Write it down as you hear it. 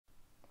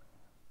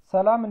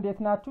ሰላም እንዴት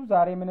ናችሁ?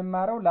 ዛሬ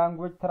የምንማረው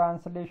ላንጉዌጅ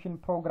ትራንስሌሽን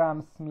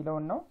ፕሮግራምስ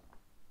የሚለውን ነው።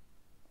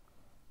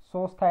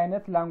 ሶስት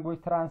አይነት ላንጉዌጅ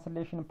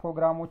ትራንስሌሽን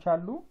ፕሮግራሞች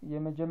አሉ።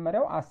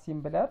 የመጀመሪያው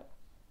አሲምብለር፣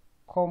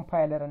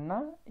 ኮምፓይለር እና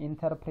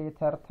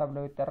ኢንተርፕሬተር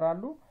ተብለው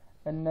ይጠራሉ።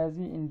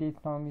 እነዚህ እንዴት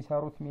ነው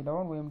የሚሰሩት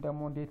የሚለውን ወይም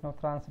ደግሞ እንዴት ነው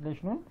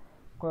ትራንስሌሽኑን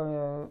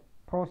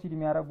ፕሮሲድ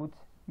የሚያደርጉት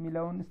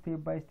የሚለውን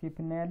ስቴፕ ባይ ስቴፕ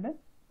እናያለን።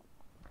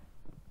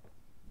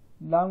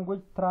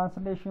 ላንጉዌጅ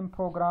ትራንስሌሽን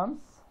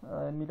ፕሮግራምስ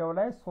የሚለው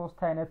ላይ ሶስት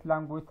አይነት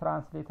ላንጉዌጅ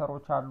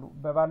ትራንስሌተሮች አሉ።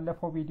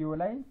 በባለፈው ቪዲዮ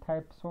ላይ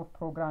ታይፕስ ኦፍ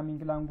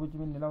ፕሮግራሚንግ ላንጉዌጅ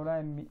የሚለው ላይ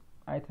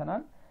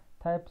አይተናል።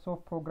 ታይፕስ ኦፍ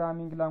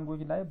ፕሮግራሚንግ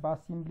ላንጉዌጅ ላይ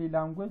በአሲምብሊ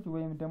ላንጉዌጅ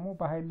ወይም ደግሞ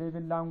በሃይ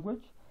ሌቭል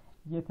ላንጉዌጅ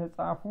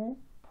የተጻፉ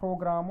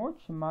ፕሮግራሞች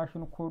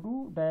ማሽን ኮዱ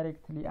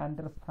ዳይሬክትሊ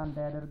አንደርስታንድ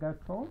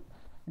ያደርጋቸውም።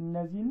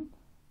 እነዚህን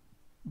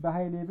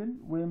በሃይ ሌቭል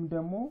ወይም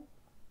ደግሞ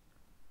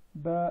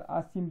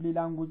በአሲምብሊ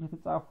ላንጉዌጅ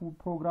የተጻፉ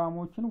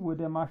ፕሮግራሞችን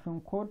ወደ ማሽን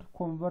ኮድ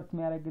ኮንቨርት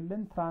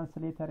የሚያደርግልን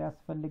ትራንስሌተር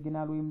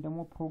ያስፈልግናል ወይም ደግሞ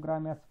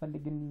ፕሮግራም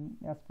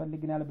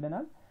ያስፈልግናል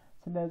ብለናል።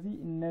 ስለዚህ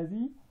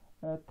እነዚህ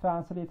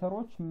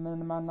ትራንስሌተሮች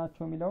ምን ማን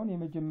ናቸው የሚለውን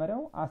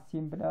የመጀመሪያው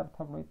አሲምብለር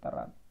ተብሎ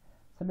ይጠራል።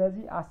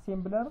 ስለዚህ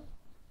አሲምብለር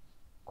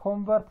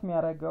ኮንቨርት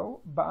የሚያደርገው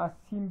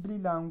በአሲምብሊ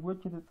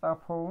ላንጉዌጅ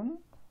የተጻፈውን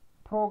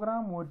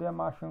ፕሮግራም ወደ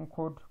ማሽን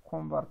ኮድ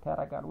ኮንቨርት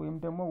ያደርጋል ወይም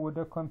ደግሞ ወደ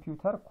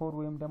ኮምፒውተር ኮድ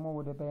ወይም ደግሞ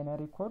ወደ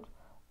ባይነሪ ኮድ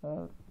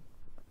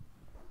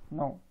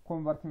ነው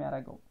ኮንቨርት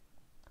የሚያደርገው።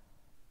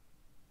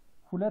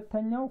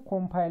 ሁለተኛው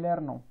ኮምፓይለር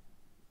ነው።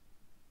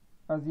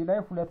 እዚህ ላይ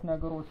ሁለት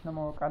ነገሮችን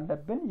ማወቅ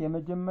አለብን።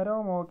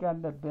 የመጀመሪያው ማወቅ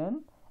ያለብን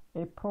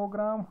a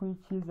program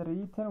which is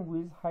written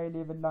with high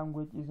level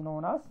language is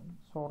known as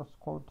source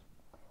code።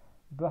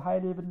 በሃይ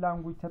ሌቭል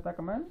ላንጉዌጅ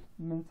ተጠቅመን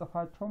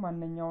ምንጽፋቸው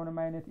ማንኛውንም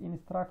አይነት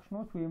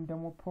ኢንስትራክሽኖች ወይም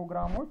ደግሞ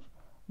ፕሮግራሞች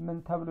ምን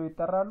ተብለው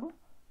ይጠራሉ?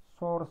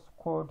 ሶርስ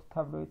ኮድ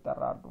ተብለው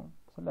ይጠራሉ።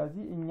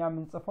 ስለዚህ እኛ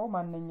ምንጽፈው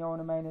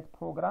ማንኛውንም አይነት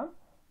ፕሮግራም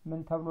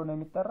ምን ተብሎ ነው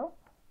የሚጠራው?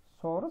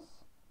 ሶርስ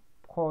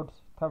ኮድ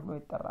ተብሎ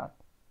ይጠራል።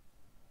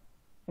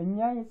 እኛ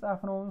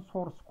የጻፍነውን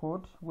ሶርስ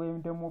ኮድ ወይም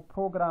ደግሞ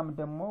ፕሮግራም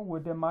ደግሞ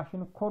ወደ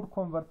ማሽን ኮድ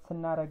ኮንቨርት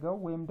ስናደርገው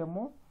ወይም ደግሞ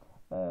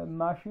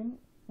ማሽን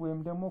ወይም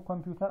ደግሞ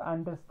ኮምፒውተር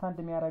አንደርስታንድ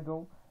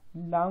የሚያደርገው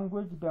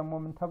ላንጉዌጅ ደግሞ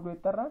ምን ተብሎ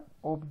ይጠራል?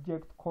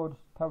 ኦብጀክት ኮድ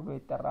ተብሎ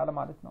ይጠራል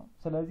ማለት ነው።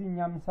 ስለዚህ እኛ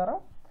የምንሰራው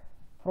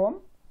ፍሮም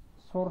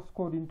ሶርስ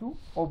ኮድ ኢንቱ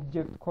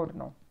ኦብጀክት ኮድ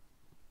ነው።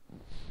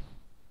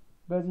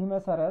 በዚህ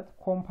መሰረት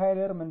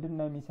ኮምፓይለር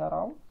ምንድነው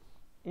የሚሰራው?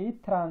 it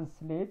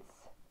translates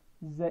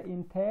the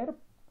entire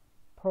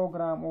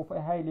program of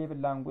a high level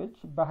language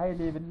በሃይ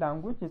ሌቭል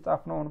ላንጉዌጅ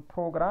የጻፍነውን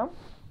ፕሮግራም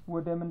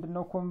ወደ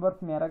ምንድነው ኮንቨርት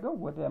የሚያደርገው?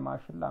 ወደ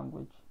ማሽን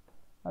ላንጉዌጅ።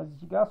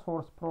 እዚህ ጋር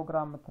ሶርስ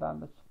ፕሮግራም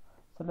ትላለች።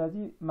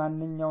 ስለዚህ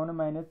ማንኛውንም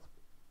አይነት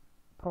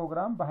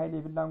ፕሮግራም በሃይ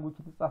ሌቭል ላንጉዌጅ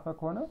የተጻፈ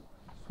ከሆነ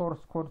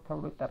ሶርስ ኮድ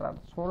ተብሎ ይጠራል።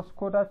 ሶርስ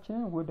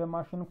ኮዳችንን ወደ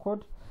ማሽን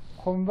ኮድ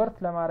ኮንቨርት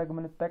ለማድረግ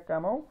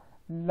የምንጠቀመው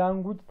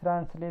ላንጉዌጅ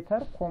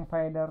ትራንስሌተር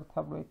ኮምፓይለር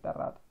ተብሎ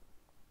ይጠራል።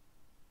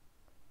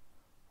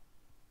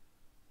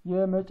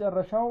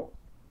 የመጨረሻው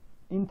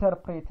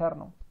ኢንተርፕሬተር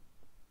ነው።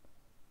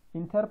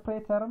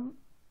 ኢንተርፕሬተርም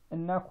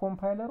እና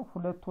ኮምፓይለር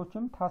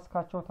ሁለቶችም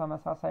ታስካቸው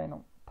ተመሳሳይ ነው።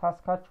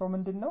 ታስካቸው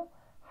ምንድነው?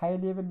 ሃይ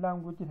ሌቭል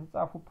ላንጉዌጅ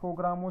የተጻፉ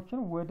ፕሮግራሞችን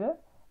ወደ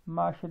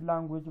ማሽን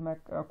ላንጉዌጅ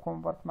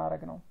ኮንቨርት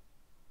ማድረግ ነው።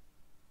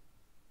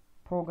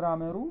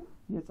 ፕሮግራመሩ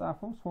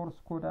የጻፈው ሶርስ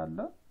ኮድ አለ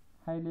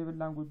ሃይ ሌቭል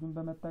ላንጉዌጅን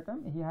በመጠቀም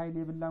ይሄ ሃይ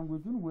ሌቭል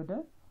ላንጉዌጅን ወደ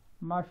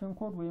ማሽን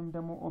ኮድ ወይም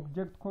ደግሞ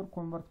ኦብጀክት ኮድ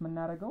ኮንቨርት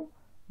የምናደርገው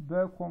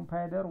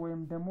በኮምፓይለር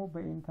ወይም ደግሞ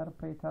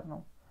በኢንተርፕሬተር ነው።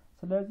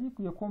 ስለዚህ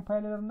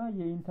የኮምፓይለር እና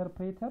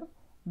የኢንተርፕሬተር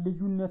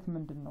ልዩነት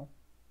ምንድነው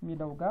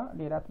የሚለው ጋር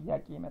ሌላ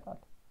ጥያቄ ይመጣል።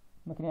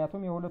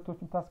 ምክንያቱም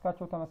የሁለቶቹም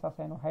ታስካቸው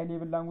ተመሳሳይ ነው። ሃይ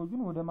ሌቭል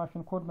ላንጉዌጅን ወደ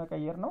ማሽን ኮድ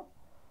መቀየር ነው።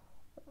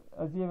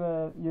 እዚህ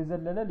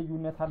የዘለለ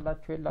ልዩነት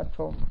አላቸው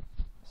የላቸውም?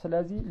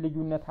 ስለዚህ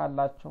ልዩነት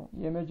አላቸው።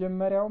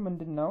 የመጀመሪያው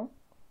ምንድነው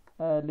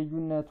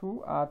ልዩነቱ?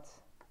 አት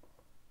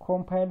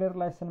ኮምፓይለር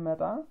ላይ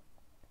ስንመጣ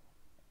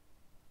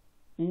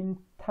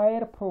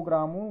ኢንታየር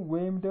ፕሮግራሙ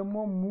ወይም ደግሞ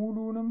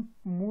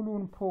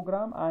ሙሉን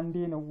ፕሮግራም አንዴ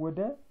ነው ወደ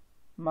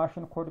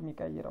ማሽን ኮድ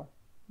የሚቀይረው።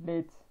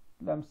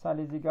 ለምሳሌ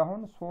እዚህ ጋር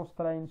አሁን 3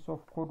 ላይንስ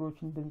ኦፍ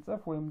ኮዶችን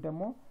እንድንጽፍ ወይም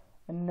ደግሞ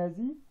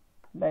እነዚህ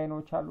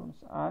ላይኖች አሉን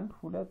 1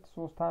 2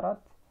 3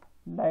 4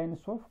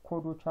 ላይንስ ኦፍ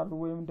ኮዶች አሉ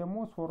ወይም ደግሞ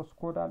ሶርስ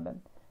ኮድ አለን።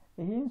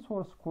 ይሄን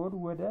ሶርስ ኮድ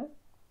ወደ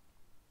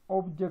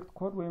ኦብጀክት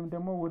ኮድ ወይም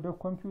ደግሞ ወደ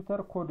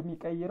ኮምፒውተር ኮድ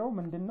የሚቀይረው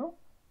ምንድነው?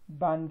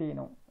 ባንዴ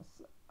ነው።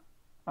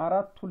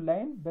 አራቱን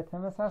ላይን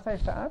በተመሳሳይ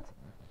ሰዓት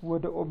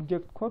ወደ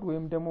ኦብጀክት ኮድ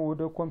ወይም ደግሞ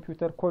ወደ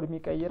ኮምፒውተር ኮድ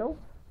የሚቀይረው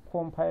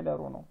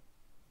ኮምፓይለሩ ነው።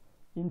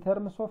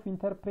 ኢንተርምስ ኦፍ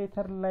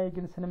ኢንተርፕሬተር ላይ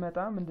ግን ስንመጣ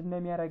ምንድነው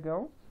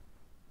የሚያደርገው?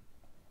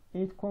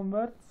 it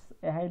converts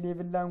a high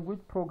level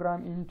language program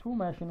into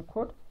machine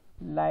code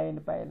line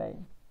by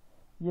line።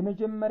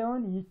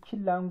 የመጀመሪያውን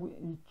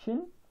ይችን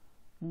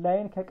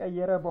ላይን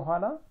ከቀየረ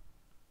በኋላ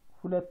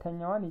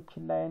ሁለተኛዋን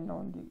ይችን ላይን ነው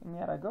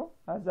የሚያደርገው።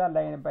 አዛ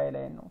ላይን ባይ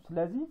ላይን ነው።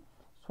 ስለዚህ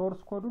ሶርስ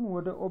ኮዱን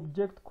ወደ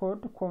ኦብጀክት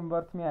ኮድ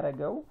ኮንቨርት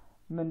የሚያደርገው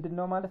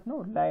ምንድነው ማለት ነው?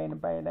 ላይን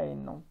ባይ ላይን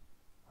ነው።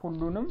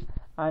 ሁሉንም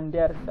አንዴ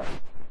አይደለም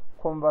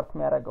ኮንቨርት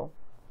የሚያደርገው።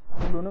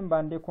 ሁሉንም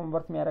ባንዴ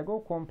ኮንቨርት የሚያደርገው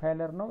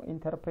ኮምፓይለር ነው።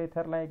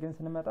 ኢንተርፕሬተር ላይ ግን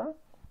ስንመጣ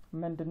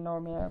ምንድነው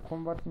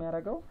ኮንቨርት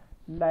የሚያደርገው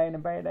ላይን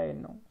ባይ ላይን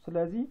ነው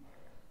ስለዚህ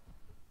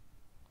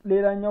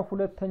ሌላኛው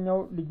ሁለተኛው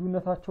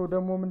ልዩነታቸው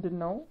ደግሞ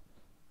ምንድነው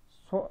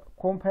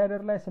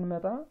ኮምፓይለር ላይ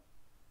ስንመጣ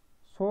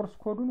ሶርስ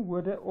ኮዱን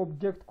ወደ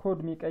ኦብጀክት ኮድ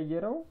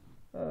የሚቀየረው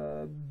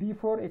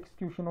ቢፎር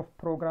ኤክስኪዩሽን ኦፍ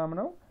ፕሮግራም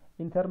ነው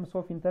ኢን ተርምስ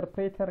ኦፍ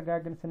ኢንተርፕሬተር ጋር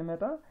ግን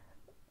ስንመጣ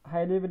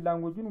ሃይ ሌቭል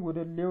ላንጉዌጅን ወደ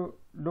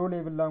ሎ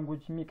ሌቭል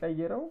ላንጉዌጅ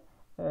የሚቀየረው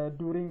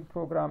ዱሪንግ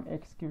ፕሮግራም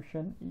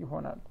ኤክስኪዩሽን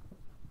ይሆናል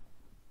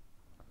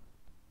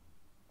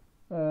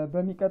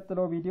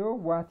በሚቀጥለው ቪዲዮ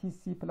ዋት ኢዝ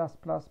C++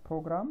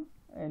 ፕሮግራም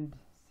ኤንድ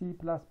C++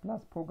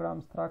 ፕሮግራም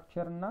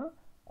ስትራክቸር እና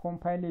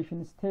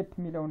ኮምፓይሌሽን ስቴፕ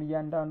የሚለውን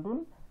እያንዳንዱን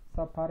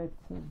ሰፓሬት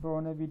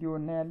በሆነ ቪዲዮ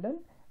እናያለን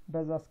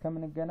በዛ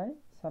እስከምንገናኝ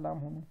ሰላም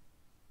ሁኑ